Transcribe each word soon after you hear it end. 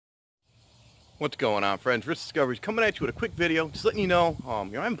What's going on, friends? Rich Discoveries coming at you with a quick video, just letting you know, I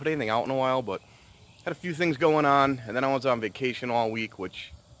haven't put anything out in a while, but had a few things going on, and then I was on vacation all week,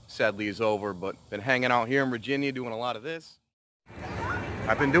 which sadly is over, but been hanging out here in Virginia doing a lot of this.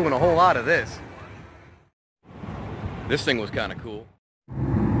 I've been doing a whole lot of this. This thing was kind of cool.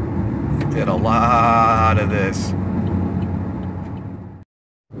 Did a lot of this.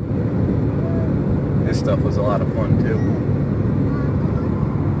 This stuff was a lot of fun too.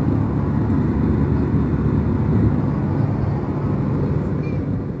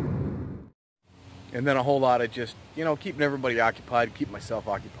 And then a whole lot of just, keeping everybody occupied, keep myself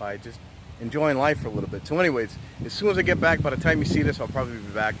occupied, just enjoying life for a little bit. So anyways, as soon as I get back, by the time you see this, I'll probably be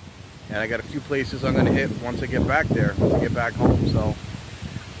back. And I got a few places I'm going to hit once I get back there, once I get back home. So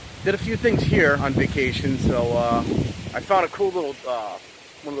did a few things here on vacation. So I found a cool little,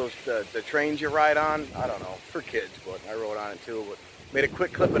 one of those, the trains you ride on. I don't know, for kids, but I rode on it too. But made a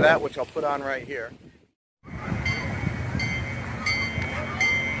quick clip of that, which I'll put on right here.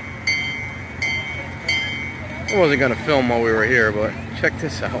 I wasn't going to film while we were here, but check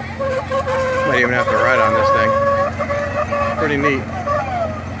this out. Might even have to ride on this thing. Pretty neat.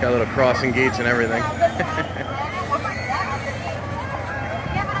 Got little crossing gates and everything.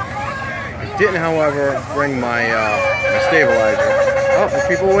 I didn't, however, bring my, my stabilizer. Oh, there's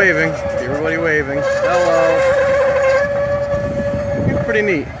people waving. See everybody waving. Hello. It's pretty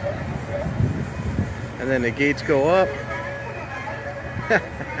neat. And then the gates go up.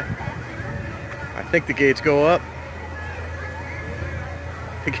 I think the gates go up.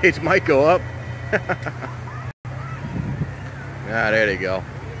 The gates might go up. There they go.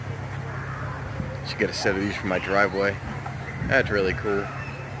 Should get a set of these for my driveway. That's really cool.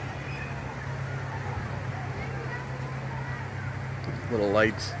 Little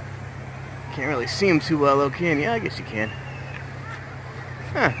lights. Can't really see them too well though, can you? I guess you can.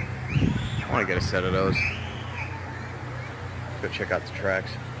 Huh. I want to get a set of those. Go check out the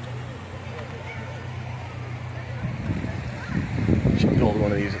tracks. Should build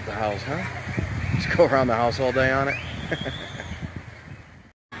one of these at the house, huh? Just go around the house all day on it.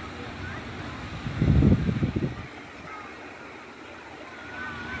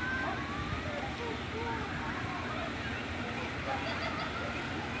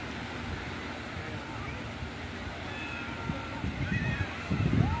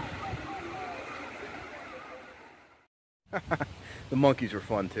 The monkeys were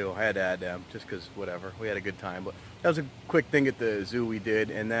fun too. I had to add them just because whatever, we had a good time. But that was a quick thing at the zoo we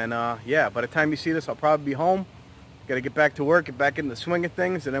did. And then yeah, by the time you see this, I'll probably be home. Got to get back to work, get back in the swing of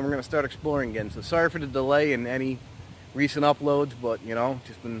things, and then we're going to start exploring again. So sorry for the delay in any recent uploads, but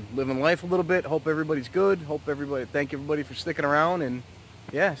just been living life a little bit. Hope everybody's good. Thank everybody for sticking around, and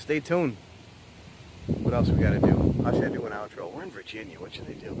yeah, stay tuned. What else we got to do? How should I do an outro? We're in Virginia. What should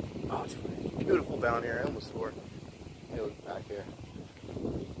I do? Oh, it's beautiful down here. I almost swore. Look back there.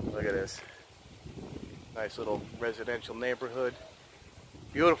 Look at this. Nice little residential neighborhood.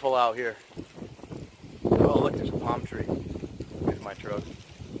 Beautiful out here. Oh, look, there's a palm tree. Here's my truck.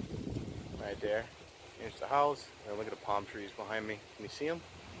 Right there. Here's the house. And look at the palm trees behind me. Can you see them?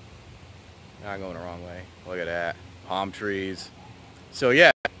 No, I'm going the wrong way. Look at that. Palm trees. So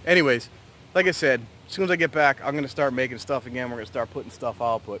yeah, anyways, like I said, as soon as I get back, I'm going to start making stuff again. We're going to start putting stuff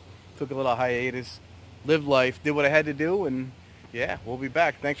out, but took a little hiatus. Lived life, did what I had to do, and yeah, we'll be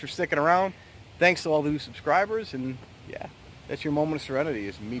back. Thanks for sticking around. Thanks to all the new subscribers, and yeah, that's your moment of serenity,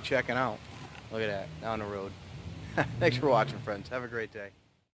 is me checking out. Look at that, down the road. Thanks for watching, friends. Have a great day.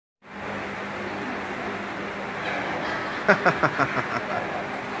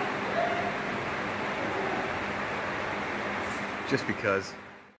 Just because.